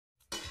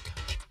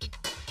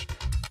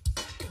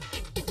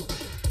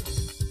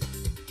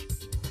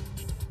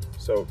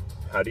So,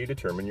 how do you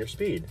determine your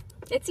speed?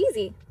 It's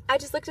easy. I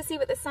just look to see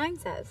what the sign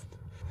says.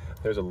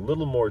 There's a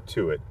little more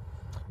to it.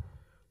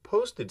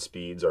 Posted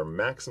speeds are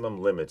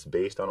maximum limits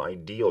based on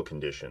ideal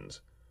conditions,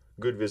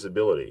 good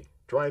visibility,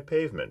 dry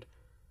pavement.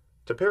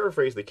 To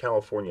paraphrase the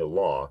California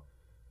law,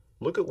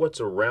 look at what's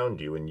around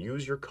you and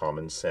use your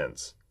common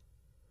sense.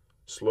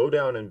 Slow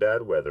down in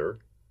bad weather,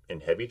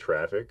 in heavy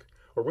traffic,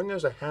 or when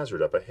there's a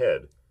hazard up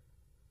ahead.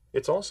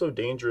 It's also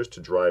dangerous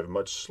to drive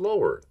much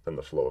slower than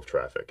the flow of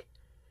traffic.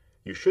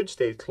 You should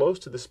stay close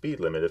to the speed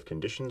limit if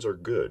conditions are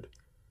good.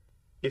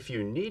 If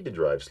you need to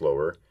drive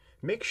slower,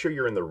 make sure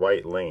you're in the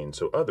right lane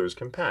so others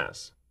can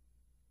pass.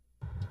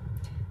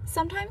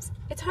 Sometimes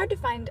it's hard to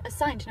find a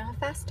sign to know how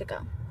fast to go.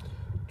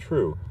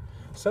 True.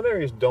 Some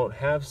areas don't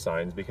have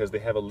signs because they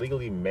have a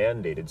legally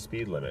mandated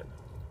speed limit.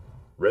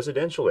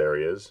 Residential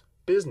areas,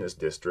 business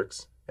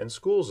districts, and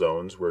school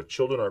zones where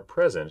children are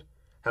present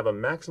have a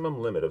maximum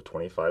limit of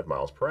 25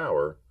 miles per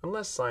hour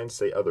unless signs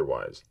say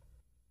otherwise.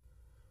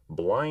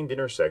 Blind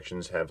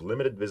intersections have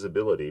limited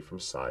visibility from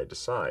side to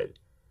side.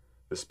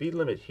 The speed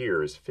limit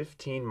here is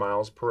 15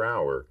 miles per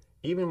hour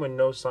even when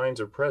no signs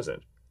are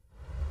present.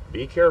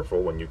 Be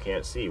careful when you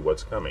can't see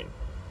what's coming.